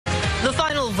The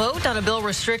final vote on a bill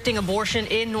restricting abortion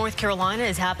in North Carolina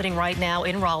is happening right now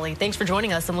in Raleigh. Thanks for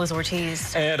joining us. I'm Liz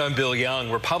Ortiz. And I'm Bill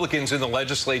Young. Republicans in the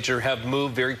legislature have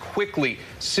moved very quickly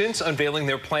since unveiling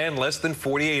their plan less than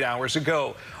 48 hours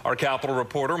ago. Our Capitol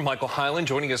reporter, Michael Hyland,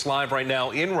 joining us live right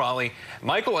now in Raleigh.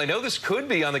 Michael, I know this could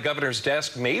be on the governor's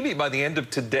desk maybe by the end of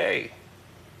today.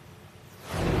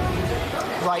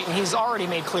 Right, and he's already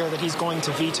made clear that he's going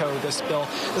to veto this bill.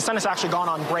 The Senate's actually gone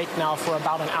on break now for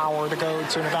about an hour to go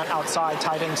to an event outside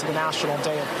tied into the National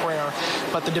Day of Prayer.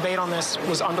 But the debate on this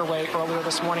was underway earlier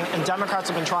this morning, and Democrats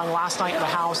have been trying last night in the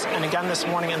House and again this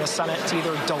morning in the Senate to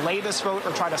either delay this vote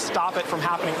or try to stop it from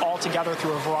happening altogether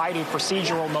through a variety of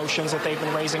procedural motions that they've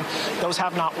been raising. Those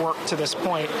have not worked to this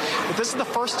point. But this is the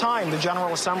first time the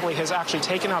General Assembly has actually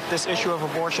taken up this issue of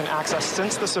abortion access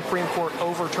since the Supreme Court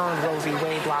overturned Roe v.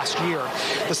 Wade last year.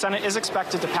 The Senate is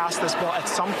expected to pass this bill at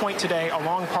some point today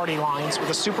along party lines with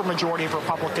a supermajority of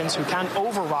Republicans who can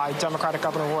override Democratic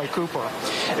Governor Roy Cooper.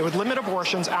 It would limit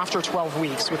abortions after 12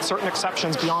 weeks, with certain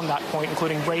exceptions beyond that point,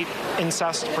 including rape,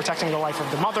 incest, protecting the life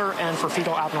of the mother, and for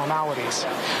fetal abnormalities.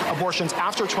 Abortions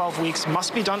after 12 weeks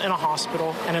must be done in a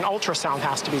hospital, and an ultrasound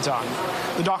has to be done.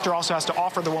 The doctor also has to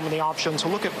offer the woman the option to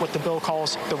look at what the bill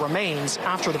calls the remains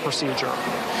after the procedure.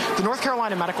 The North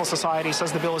Carolina Medical Society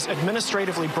says the bill is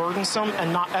administratively burdensome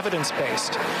and not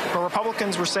evidence-based. But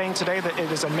Republicans were saying today that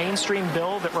it is a mainstream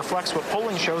bill that reflects what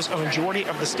polling shows a majority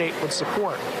of the state would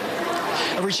support.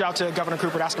 I reached out to Governor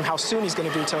Cooper to ask him how soon he's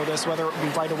going to veto this, whether it would be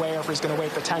right away or if he's going to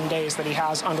wait the 10 days that he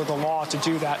has under the law to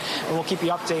do that. And we'll keep you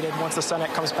updated once the Senate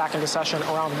comes back into session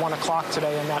around 1 o'clock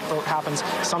today, and that vote happens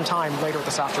sometime later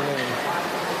this afternoon.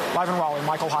 Live in Raleigh,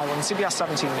 Michael Hyland, CBS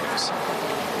 17 News.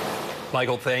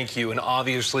 Michael, thank you. And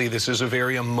obviously, this is a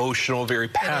very emotional, very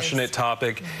passionate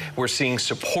topic. We're seeing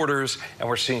supporters and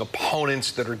we're seeing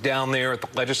opponents that are down there at the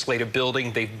legislative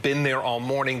building. They've been there all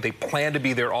morning. They plan to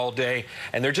be there all day.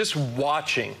 And they're just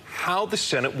watching how the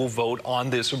Senate will vote on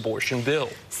this abortion bill.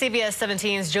 CBS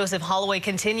 17's Joseph Holloway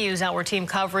continues our team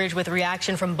coverage with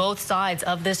reaction from both sides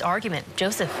of this argument.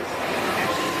 Joseph.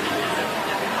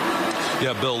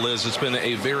 Yeah, Bill, Liz, it's been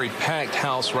a very packed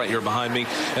House right here behind me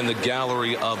in the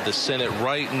gallery of the Senate.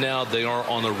 Right now, they are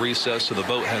on a recess, so the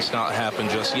vote has not happened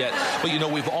just yet. But, you know,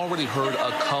 we've already heard a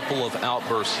couple of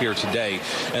outbursts here today,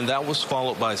 and that was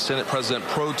followed by Senate President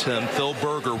Pro Tem Phil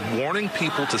Berger warning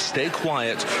people to stay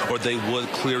quiet or they would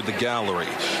clear the gallery.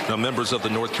 Now, members of the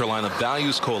North Carolina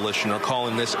Values Coalition are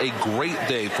calling this a great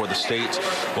day for the state,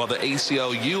 while the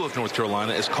ACLU of North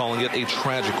Carolina is calling it a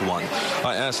tragic one.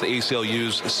 I asked the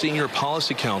ACLU's senior policy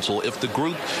counsel if the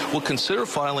group will consider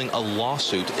filing a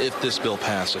lawsuit if this bill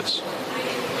passes.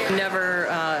 Never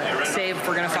say if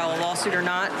we're going to file a lawsuit or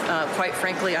not. Quite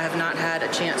frankly, I have not had a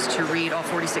chance to read all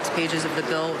 46 pages of the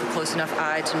bill with a close enough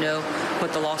eye to know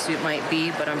what the lawsuit might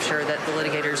be, but I'm sure that the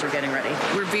litigators are getting ready.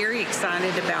 We're very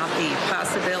excited about the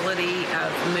possibility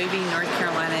of moving North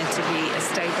Carolina to be a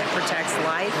state that protects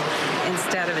life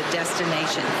instead of a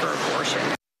destination for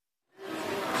abortion.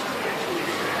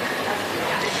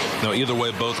 Now, either way,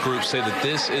 both groups say that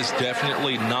this is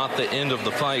definitely not the end of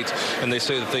the fight, and they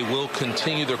say that they will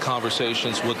continue their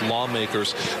conversations with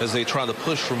lawmakers as they try to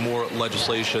push for more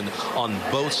legislation on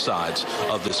both sides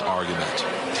of this argument.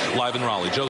 Live in Raleigh, Joe.